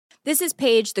This is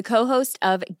Paige, the co-host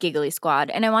of Giggly Squad,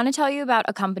 and I want to tell you about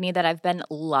a company that I've been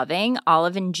loving,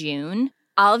 Olive & June.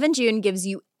 Olive & June gives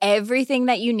you everything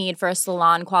that you need for a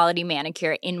salon-quality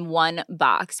manicure in one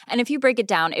box. And if you break it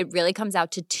down, it really comes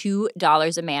out to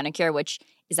 $2 a manicure, which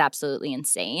is absolutely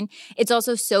insane. It's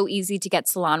also so easy to get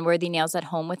salon-worthy nails at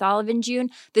home with Olive & June.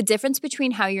 The difference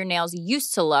between how your nails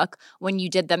used to look when you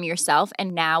did them yourself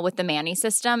and now with the Mani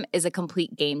system is a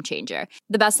complete game changer.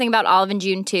 The best thing about Olive &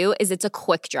 June, too, is it's a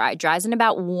quick dry. Dries in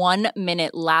about 1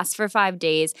 minute, lasts for 5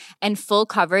 days, and full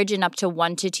coverage in up to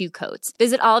 1 to 2 coats.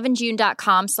 Visit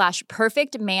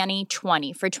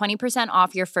oliveandjune.com/perfectmani20 for 20%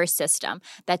 off your first system.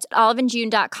 That's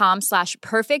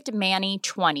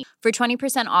oliveandjune.com/perfectmani20 for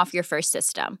 20% off your first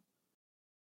system.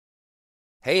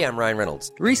 Hey, I'm Ryan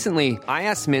Reynolds. Recently, I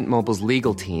asked Mint Mobile's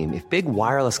legal team if big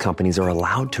wireless companies are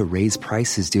allowed to raise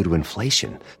prices due to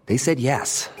inflation. They said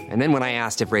yes. And then when I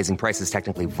asked if raising prices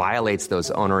technically violates those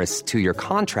onerous 2-year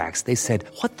contracts, they said,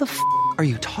 "What the f*** are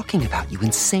you talking about, you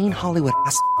insane Hollywood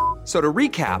ass?" So to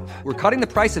recap, we're cutting the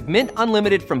price of Mint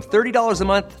Unlimited from $30 a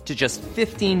month to just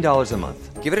 $15 a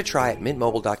month. Give it a try at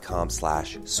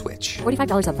mintmobile.com/switch.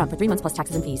 $45 up front for 3 months plus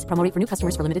taxes and fees. Promo rate for new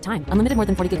customers for limited time. Unlimited more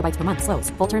than 40 gigabytes per month. Slows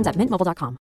full terms at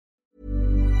mintmobile.com.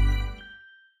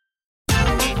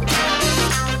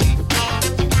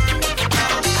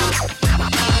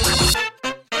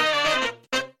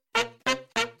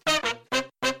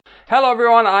 Hello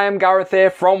everyone, I am Gareth here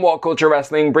from What Culture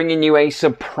Wrestling, bringing you a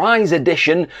surprise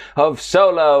edition of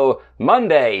Solo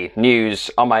Monday news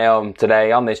on my own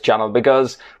today on this channel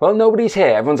because, well, nobody's here.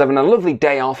 Everyone's having a lovely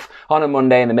day off on a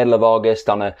Monday in the middle of August,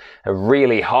 on a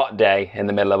really hot day in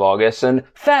the middle of August, and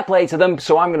fair play to them,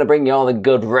 so I'm going to bring you all the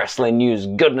good wrestling news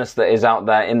goodness that is out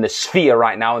there in the sphere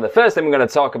right now. And the first thing we're going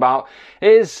to talk about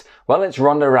is, well, it's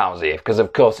Ronda Rousey, because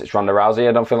of course it's Ronda Rousey.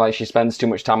 I don't feel like she spends too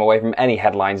much time away from any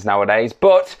headlines nowadays,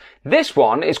 but this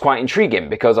one is quite intriguing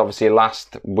because obviously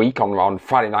last week on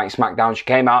Friday Night SmackDown, she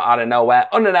came out of nowhere,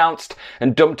 unannounced,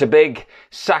 and dumped a big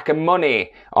sack of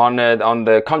money on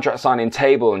the contract signing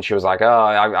table, and she was like,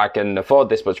 I can afford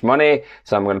this much money,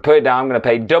 so I'm going to put it down, I'm going to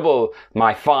pay double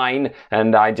my fine,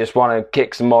 and I just want to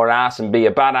kick some more ass and be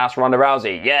a badass Ronda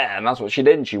Rousey. Yeah, and that's what she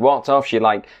did, and she walked off. She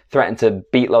threatened to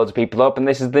beat loads of people up, and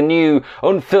this is the new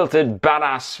unfiltered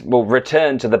badass,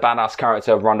 return to the badass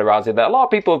character of Ronda Rousey that a lot of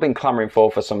people have been clamoring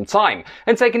for some time.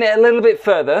 And taking it a little bit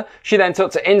further, she then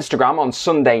took to Instagram on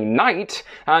Sunday night,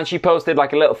 and she posted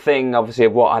a little thing, obviously,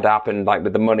 of what had happened,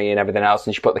 with the money and everything else,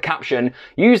 and she put the caption,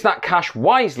 "Use that cash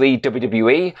wisely,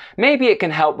 WWE. Maybe it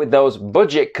can help with those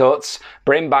budget cuts.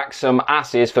 Bring back some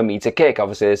asses for me to kick."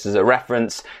 Obviously, this is a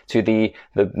reference to the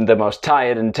most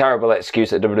tired and terrible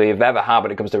excuse that WWE have ever had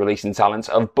when it comes to releasing talents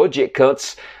of budget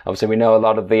cuts. Obviously, we know a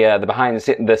lot of the behind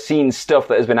the scenes stuff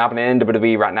that has been happening in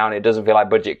WWE right now, and it doesn't feel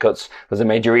like budget cuts was a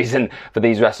major reason for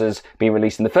these wrestlers being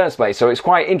released in the first place. So it's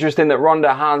quite interesting that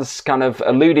Ronda has kind of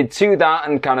alluded to that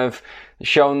and kind of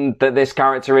shown that this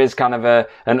character is kind of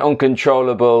an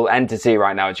uncontrollable entity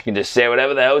right now. She can just say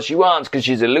whatever the hell she wants because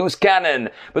she's a loose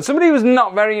cannon. But somebody who was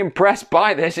not very impressed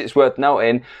by this, it's worth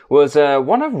noting, was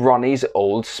one of Ronnie's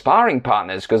old sparring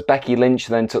partners, because Becky Lynch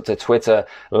then took to Twitter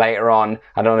later on.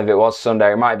 I don't know if it was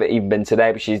Sunday, it might have even been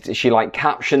today, but she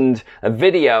captioned a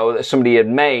video that somebody had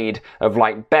made of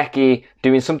Becky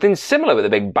doing something similar with a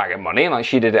big bag of money.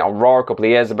 She did it on Raw a couple of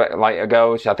years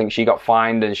ago. I think she got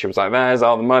fined and she was like, "There's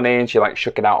all the money," and she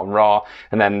shook it out on Raw,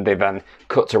 and then they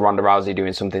cut to Ronda Rousey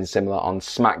doing something similar on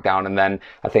SmackDown, and then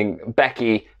I think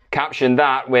Becky captioned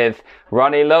that with,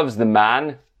 "Ronnie loves the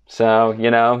man." So,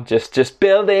 just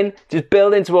building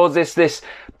towards this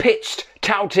pitched,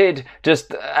 touted,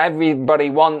 just everybody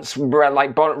wants,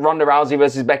 Ronda Rousey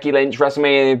versus Becky Lynch,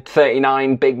 WrestleMania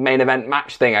 39 big main event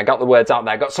match thing. I got the words out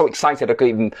there. I got so excited I could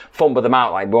even fumble them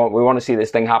out. We want to see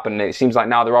this thing happen. It seems like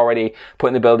now they're already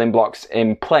putting the building blocks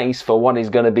in place for what is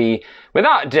going to be,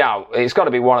 without a doubt, it's got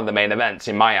to be one of the main events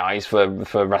in my eyes for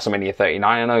WrestleMania 39.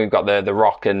 I know you've got the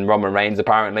Rock and Roman Reigns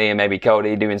apparently, and maybe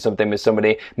Cody doing something with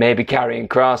somebody, maybe Karrion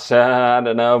Kross, I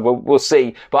don't know, we'll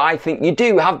see. But I think you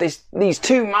do have these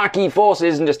two marquee forces,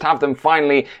 and just have them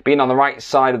finally being on the right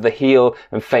side of the heel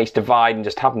and face divide, and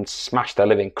just have them smash the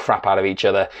living crap out of each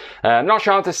other. I'm not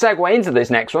sure how to segue into this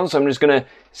next one, so I'm just going to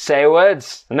say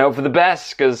words and hope for the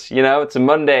best, because, it's a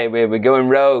Monday, we're going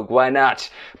rogue, why not?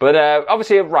 But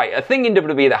obviously, right, a thing in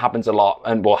WWE that happens a lot,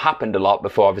 and happened a lot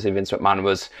before obviously Vince McMahon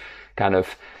was kind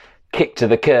of kicked to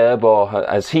the curb, or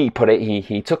as he put it,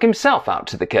 he took himself out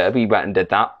to the curb. He went and did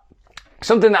that.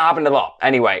 something that happened a lot,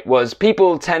 anyway, was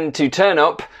people tend to turn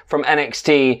up from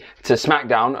NXT to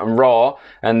SmackDown and Raw,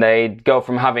 and they'd go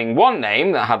from having one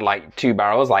name that had like 2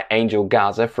 barrels, like Angel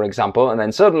Gaza, for example, and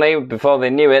then suddenly, before they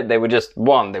knew it, they were just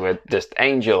one. They were just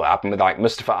Angel. It happened with like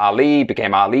Mustafa Ali,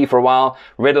 became Ali for a while.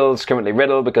 Riddle's currently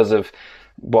Riddle because of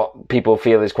what people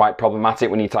feel is quite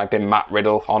problematic. When you type in Matt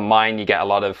Riddle online, you get a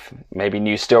lot of maybe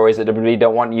news stories that WWE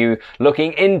don't want you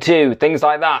looking into, things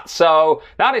like that. So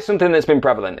that is something that's been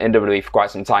prevalent in WWE for quite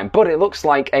some time. But it looks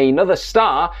like another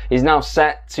star is now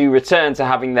set to return to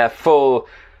having their full,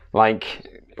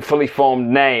 fully formed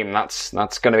name. That's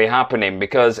going to be happening,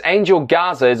 because Angel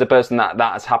Gaza is a person that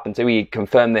has happened to. He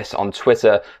confirmed this on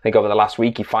Twitter, I think over the last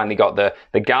week. He finally got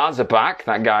the Gaza back,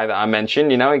 that guy that I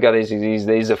mentioned, he got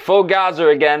he's a full Gaza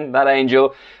again, that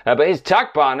Angel. But his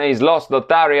tag partner, he's Los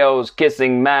Lotharios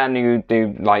kissing man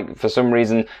who for some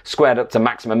reason squared up to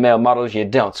Maximum Male Models. You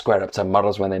don't square up to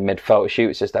models when they're mid-photo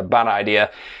shoot. It's just a bad idea.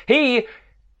 He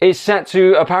is set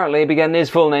to apparently be getting his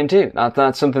full name too.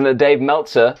 That's something that Dave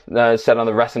Meltzer said on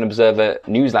the Wrestling Observer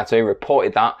newsletter. He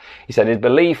reported that. He said his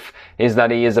belief is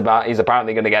that he's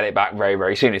apparently going to get it back very,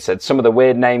 very soon. He said some of the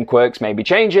weird name quirks may be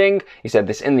changing. He said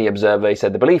this in the Observer. He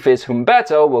said the belief is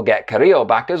Humberto will get Carrillo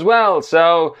back as well.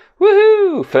 So,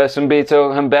 woohoo! First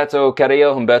Humberto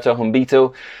Carrillo,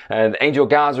 Humberto, Angel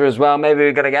Gaza as well. Maybe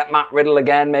we're going to get Matt Riddle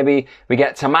again. Maybe we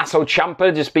get Tommaso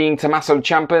Ciampa just being Tommaso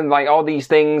Ciampa. Like all these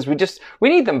things, we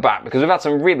need them back, because we've had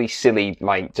some really silly,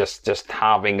 just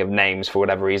halving of names for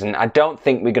whatever reason. I don't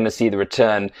think we're going to see the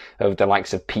return of the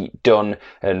likes of Pete Dunne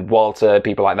and Walter,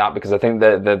 people like that, because I think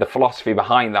the philosophy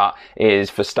behind that is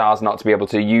for stars not to be able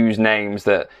to use names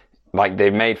that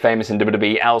they've made famous in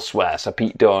WWE elsewhere. So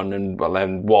Pete Dunne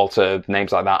and Walter,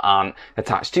 names like that aren't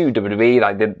attached to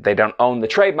WWE. They don't own the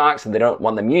trademarks, and they don't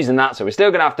want them using that. So we're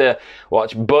still gonna have to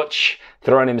watch Butch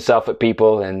throwing himself at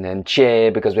people and cheer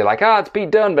because we're like, it's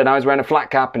Pete Dunne, but now he's wearing a flat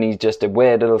cap and he's just a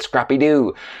weird little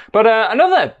scrappy-doo. But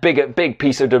another big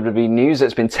piece of WWE news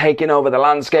that's been taking over the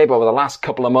landscape over the last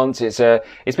couple of months, it's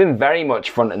been very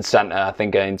much front and center, I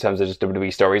think, in terms of just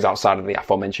WWE stories outside of the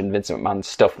aforementioned Vince McMahon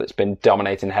stuff that's been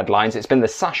dominating headlines. It's been the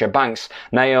Sasha Banks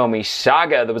Naomi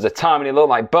saga. There was a time when it looked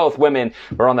like both women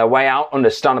were on their way out,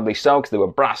 understandably so, because they were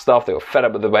brassed off, they were fed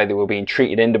up with the way they were being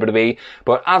treated in WWE.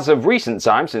 But as of recent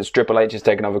times, since Triple H has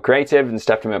taken over creative and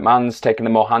Stephanie McMahon's taken a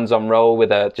more hands-on role with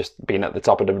just being at the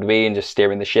top of WWE and just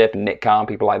steering the ship, and Nick Khan,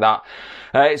 people like that,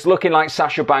 it's looking like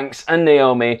Sasha Banks and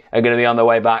Naomi are going to be on their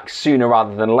way back sooner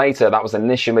rather than later. That was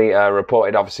initially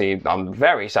reported, obviously, on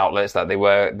various outlets that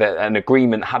an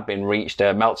agreement had been reached.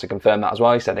 Meltzer confirmed that as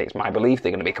well. He said it's my belief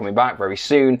they're going to be coming back very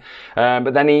soon.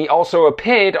 But then he also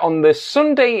appeared on the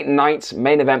Sunday Night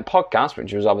Main Event podcast,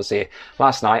 which was obviously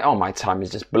last night. Oh, my time is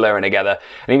just blurring together.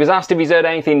 And he was asked if he's heard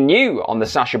anything new on the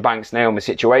Sasha Banks Naomi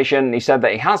situation. He said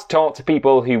that he has talked to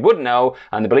people who would know,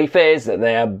 and the belief is that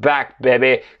they are back,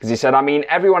 baby. Because he said,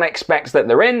 everyone expects that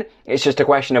they're in. It's just a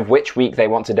question of which week they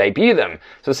want to debut them.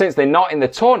 So since they're not in the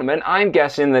tournament, I'm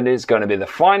guessing that it's going to be the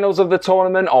finals of the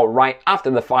tournament or right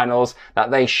after the finals that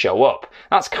they show up.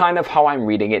 That's kind of how I'm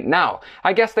reading it now.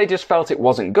 I guess they just felt it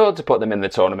wasn't good to put them in the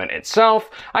tournament itself.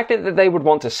 I think that they would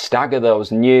want to stagger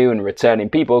those new and returning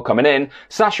people coming in.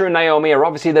 Sasha and Naomi are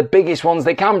obviously the biggest ones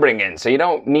they can bring in, so you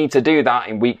don't need to do that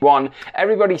in week one.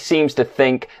 Everybody seems to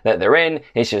think that they're in.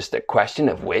 It's just a question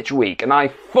of which week. And I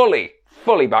fully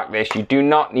back this. You do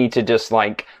not need to just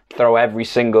throw every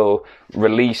single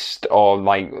released or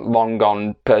long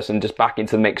gone person just back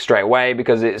into the mix straight away,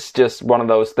 because it's just one of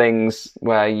those things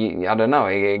where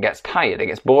it gets tired, it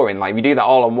gets boring. If you do that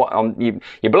all on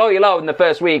you blow your load in the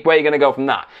first week, where are you going to go from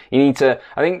that? You need to,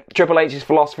 I think Triple H's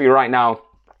philosophy right now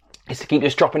is to keep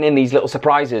just dropping in these little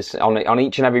surprises on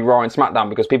each and every Raw and SmackDown,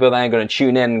 because people are then going to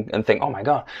tune in and think, oh my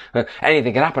god,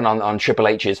 anything can happen on Triple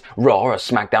H's Raw or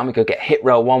SmackDown. We could get Hit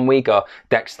Row one week, or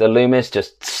Dexter Lumis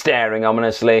just staring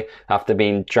ominously after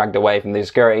being dragged away from the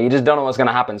security. You just don't know what's going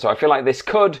to happen. So I feel like this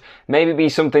could maybe be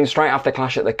something straight after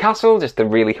Clash at the Castle, just to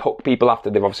really hook people after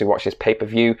they've obviously watched this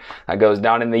pay-per-view that goes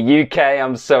down in the UK.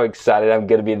 I'm so excited. I'm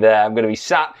going to be there. I'm going to be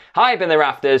sat high up in the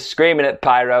rafters screaming at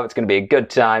Pyro. It's going to be a good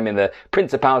time in the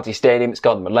Principality Stadium. It's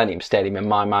called the Millennium Stadium in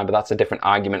my mind, but that's a different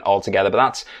argument altogether. But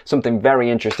that's something very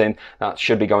interesting that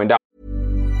should be going down.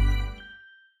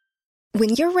 When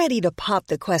you're ready to pop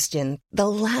the question, the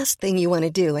last thing you want to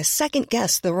do is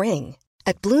second-guess the ring.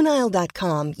 At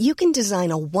BlueNile.com, you can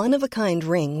design a one-of-a-kind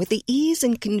ring with the ease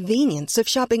and convenience of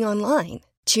shopping online.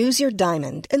 Choose your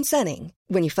diamond and setting.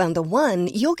 When you find the one,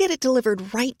 you'll get it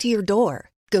delivered right to your door.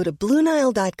 Go to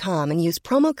BlueNile.com and use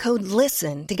promo code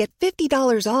LISTEN to get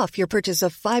 $50 off your purchase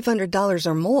of $500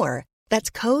 or more. That's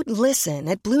code LISTEN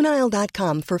at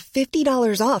BlueNile.com for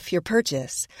 $50 off your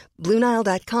purchase.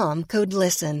 BlueNile.com, code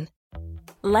LISTEN.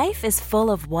 Life is full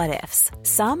of what-ifs.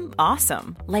 Some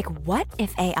awesome, like what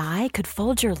if AI could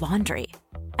fold your laundry?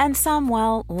 And some,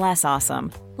 well, less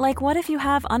awesome, like what if you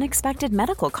have unexpected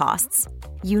medical costs?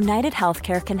 United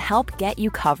Healthcare can help get you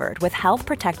covered with Health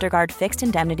Protector Guard fixed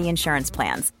indemnity insurance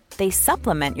plans. They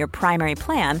supplement your primary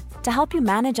plan to help you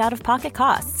manage out-of-pocket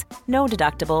costs. No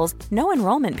deductibles, no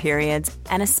enrollment periods,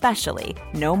 and especially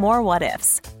no more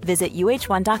what-ifs. Visit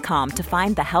uh1.com to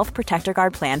find the Health Protector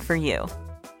Guard plan for you.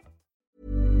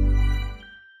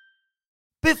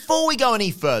 Before we go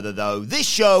any further, though, this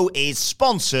show is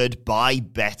sponsored by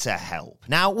BetterHelp.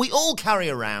 Now, we all carry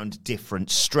around different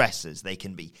stressors. They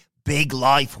can be big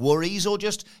life worries or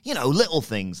just, little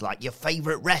things like your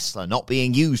favorite wrestler not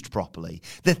being used properly.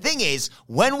 The thing is,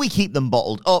 when we keep them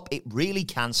bottled up, it really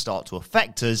can start to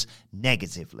affect us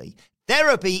negatively.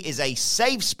 Therapy is a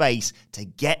safe space to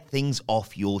get things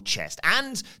off your chest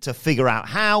and to figure out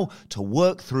how to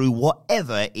work through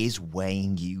whatever is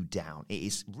weighing you down. It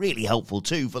is really helpful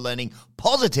too for learning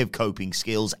positive coping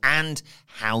skills and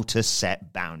how to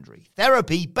set boundaries.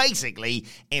 Therapy basically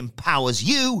empowers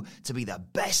you to be the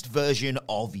best version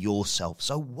of yourself.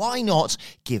 So why not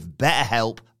give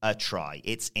BetterHelp a try?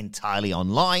 It's entirely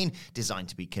online, designed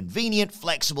to be convenient,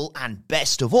 flexible, and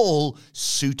best of all,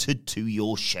 suited to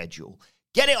your schedule.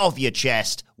 Get it off your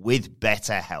chest with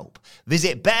BetterHelp.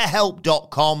 Visit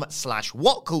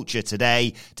betterhelp.com/whatculture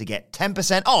today to get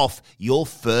 10% off your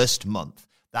first month.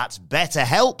 That's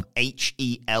BetterHelp,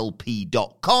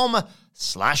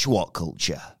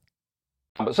 HELP.com/whatculture.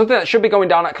 But something that should be going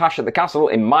down at Clash at the Castle,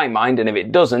 in my mind, and if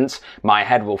it doesn't, my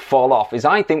head will fall off, is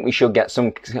I think we should get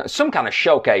some kind of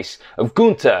showcase of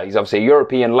Gunther. He's obviously a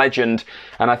European legend,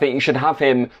 and I think you should have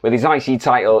him with his IC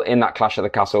title in that Clash at the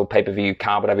Castle pay-per-view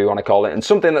card, whatever you want to call it. And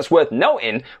something that's worth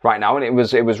noting right now, and it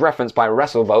was referenced by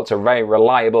WrestleVotes, a very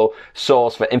reliable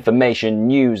source for information,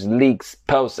 news, leaks,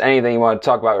 posts, anything you want to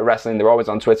talk about with wrestling. They're always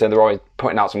on Twitter, they're always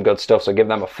putting out some good stuff, so give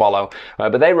them a follow.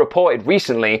 But they reported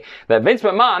recently that Vince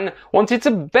McMahon wanted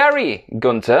to bury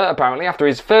Gunther, apparently, after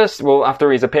his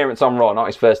appearance on Raw, not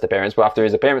his first appearance, but after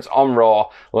his appearance on Raw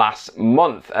last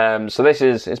month. So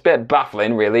it's a bit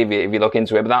baffling, really, if you look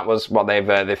into it, but that was what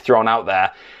they've thrown out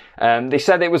there. They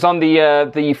said it was on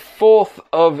the 4th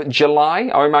of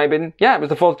July, or it might have been, it was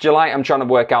the 4th of July. I'm trying to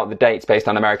work out the dates based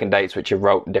on American dates, which are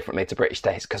wrote differently to British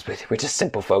dates, because we're just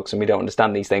simple folks and we don't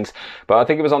understand these things. But I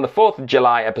think it was on the 4th of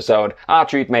July episode,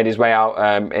 R-Truth made his way out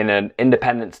in an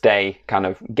Independence Day kind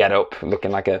of get-up,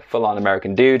 looking like a full-on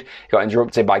American dude. He got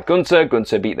interrupted by Gunther.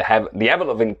 Gunther beat the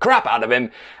ever-loving crap out of him.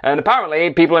 And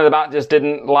apparently, people in the back just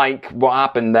didn't like what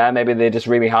happened there. Maybe they're just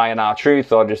really high on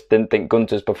R-Truth, or just didn't think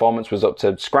Gunther's performance was up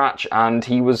to scratch. And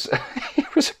he was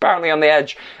apparently on the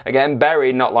edge, again,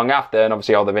 buried not long after, and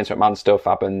obviously all the Vince McMahon stuff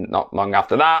happened not long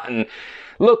after that, and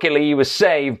luckily he was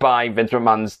saved by Vince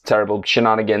McMahon's terrible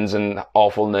shenanigans and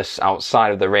awfulness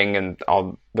outside of the ring and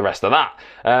all the rest of that.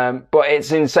 But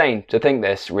it's insane to think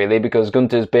this, really, because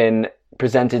Gunther's been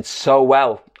presented so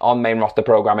well on main roster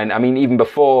programming. I mean, even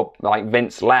before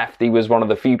Vince left, he was one of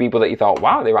the few people that you thought,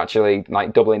 wow, they were actually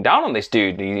doubling down on this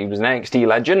dude. He was an NXT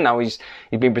legend. Now he's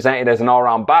been presented as an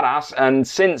all-round badass, and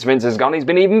since Vince has gone, he's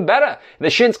been even better. The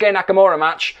Shinsuke Nakamura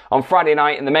match on Friday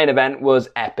night in the main event was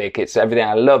epic. It's everything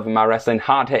I love in my wrestling: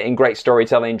 hard-hitting, great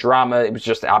storytelling, drama. It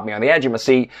had me on the edge of my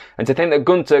seat. And to think that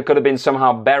Gunther could have been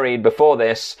somehow buried before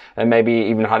this and maybe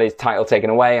even had his title taken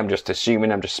away, I'm just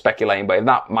assuming, I'm just speculating, but if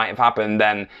that might have happened,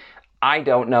 then I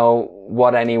don't know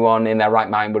what anyone in their right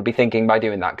mind would be thinking by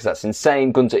doing that, because that's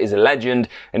insane. Gunther is a legend,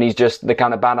 and he's just the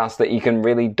kind of badass that you can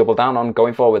really double down on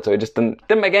going forward. So it just didn't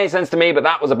make any sense to me, but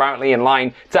that was apparently in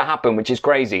line to happen, which is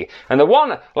crazy. And the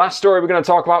one last story we're going to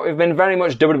talk about, we've been very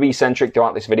much WWE-centric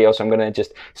throughout this video, so I'm going to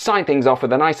just sign things off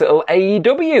with a nice little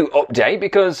AEW update,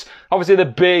 because obviously the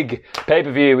big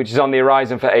pay-per-view, which is on the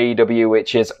horizon for AEW,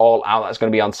 which is All Out, that's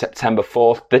going to be on September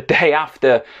 4th, the day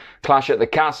after Clash at the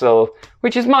Castle,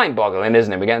 which is mind-boggling,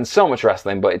 isn't it? We're getting so much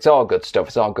wrestling, but it's all good stuff.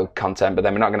 It's all good content, but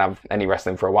then we're not going to have any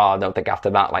wrestling for a while, I don't think,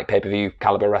 after that, like pay-per-view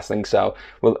caliber wrestling, so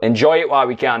we'll enjoy it while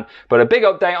we can. But a big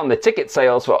update on the ticket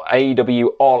sales for AEW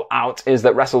All Out is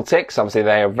that WrestleTix, obviously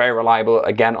they are very reliable,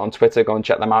 again, on Twitter. Go and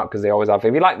check them out, because they always have,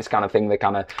 if you like this kind of thing,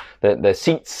 the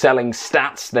seat-selling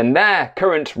stats, then their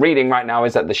current reading right now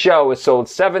is that the show has sold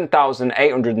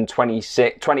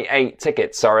 7,828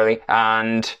 tickets,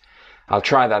 and I'll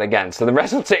try that again. So the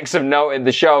WrestleTix have noted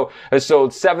the show has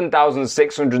sold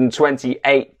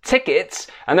 7,628 tickets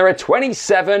and there are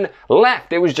 27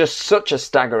 left. It was just such a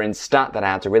staggering stat that I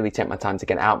had to really take my time to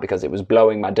get out because it was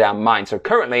blowing my damn mind. So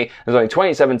currently there's only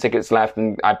 27 tickets left,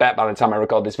 and I bet by the time I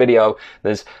record this video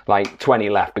there's like 20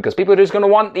 left because people are just going to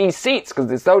want these seats because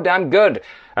they're so damn good.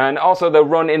 And also they'll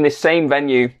run in this same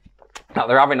venue that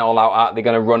they're having All Out at. They're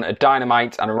going to run a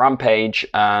Dynamite and a Rampage,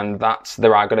 and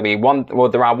there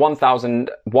are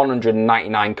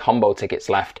 1,199 combo tickets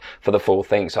left for the full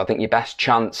thing. So I think your best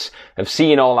chance of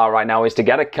seeing All Out right now is to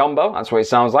get a combo. That's what it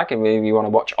sounds like. If you want to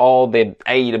watch all the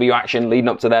AEW action leading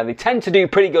up to there, they tend to do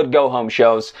pretty good go-home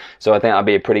shows, so I think that'd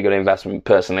be a pretty good investment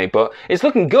personally. But it's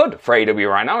looking good for AEW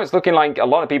right now. It's looking like a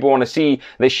lot of people want to see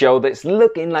this show that's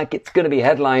looking like it's going to be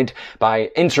headlined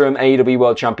by interim AEW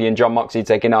World Champion Jon Moxley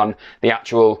taking on the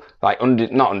actual, like,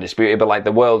 not undisputed, but like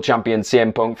the world champion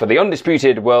CM Punk for the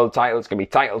undisputed world title. It's going to be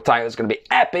title. It's going to be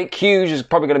epic, huge. There's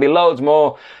probably going to be loads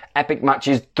more epic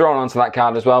matches thrown onto that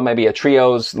card as well. Maybe a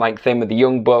trios like thing with the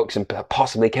Young Bucks and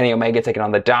possibly Kenny Omega taking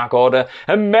on the Dark Order.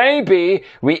 And maybe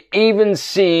we even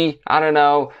see, I don't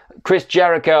know, Chris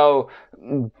Jericho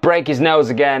break his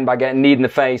nose again by getting kneed in the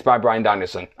face by Bryan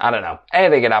Danielson. I don't know.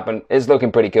 Anything can happen. It's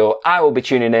looking pretty cool. I will be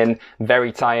tuning in,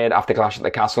 very tired after Clash at the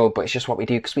Castle, but it's just what we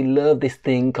do because we love this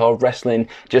thing called wrestling,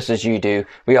 just as you do.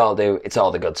 We all do. It's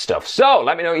all the good stuff. So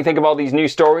let me know what you think of all these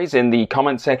news stories in the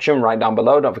comment section right down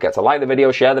below. Don't forget to like the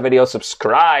video, share the video,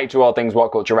 subscribe to All Things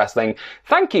What Culture Wrestling.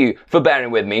 Thank you for bearing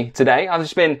with me today. I've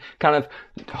just been kind of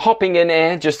hopping in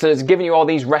here, just giving you all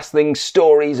these wrestling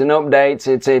stories and updates.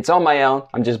 It's on my own.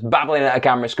 I'm just babbling at a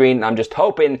camera screen, and I'm just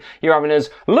hoping you're having as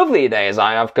lovely a day as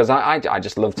I have, because I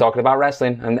just love talking about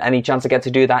wrestling, and any chance I get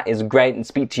to do that is great and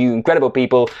speak to you incredible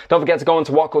people. Don't forget to go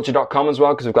onto whatculture.com as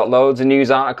well, because we've got loads of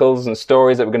news articles and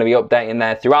stories that we're going to be updating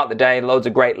there throughout the day. Loads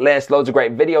of great lists, loads of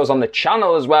great videos on the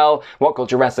channel as well. What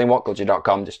Culture Wrestling,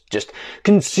 whatculture.com. Just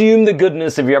consume the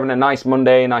goodness. If you're having a nice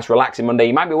Monday, nice relaxing Monday,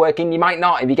 you might be working, you might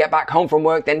not. If you get back home from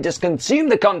work, then just consume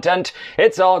the content.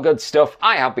 It's all good stuff.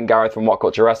 I have been Gareth from What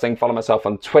Culture Wrestling. Follow myself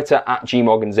on Twitter at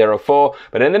gmorgan04.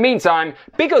 But in the meantime,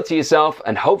 be good to yourself,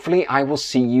 and hopefully I will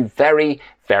see you very,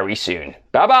 very soon.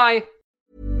 Bye-bye.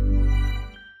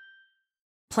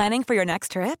 Planning for your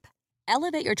next trip?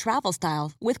 Elevate your travel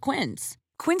style with Quince.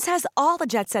 Quince has all the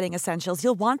jet-setting essentials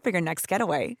you'll want for your next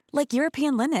getaway, like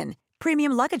European linen,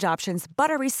 premium luggage options,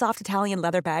 buttery soft Italian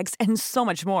leather bags, and so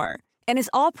much more. And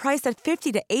is all priced at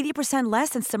 50 to 80% less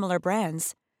than similar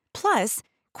brands. Plus,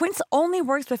 Quince only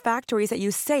works with factories that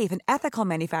use safe and ethical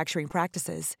manufacturing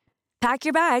practices. Pack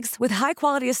your bags with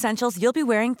high-quality essentials you'll be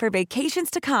wearing for vacations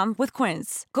to come with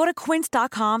Quince. Go to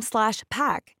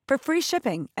quince.com/pack for free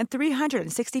shipping and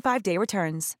 365-day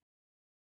returns.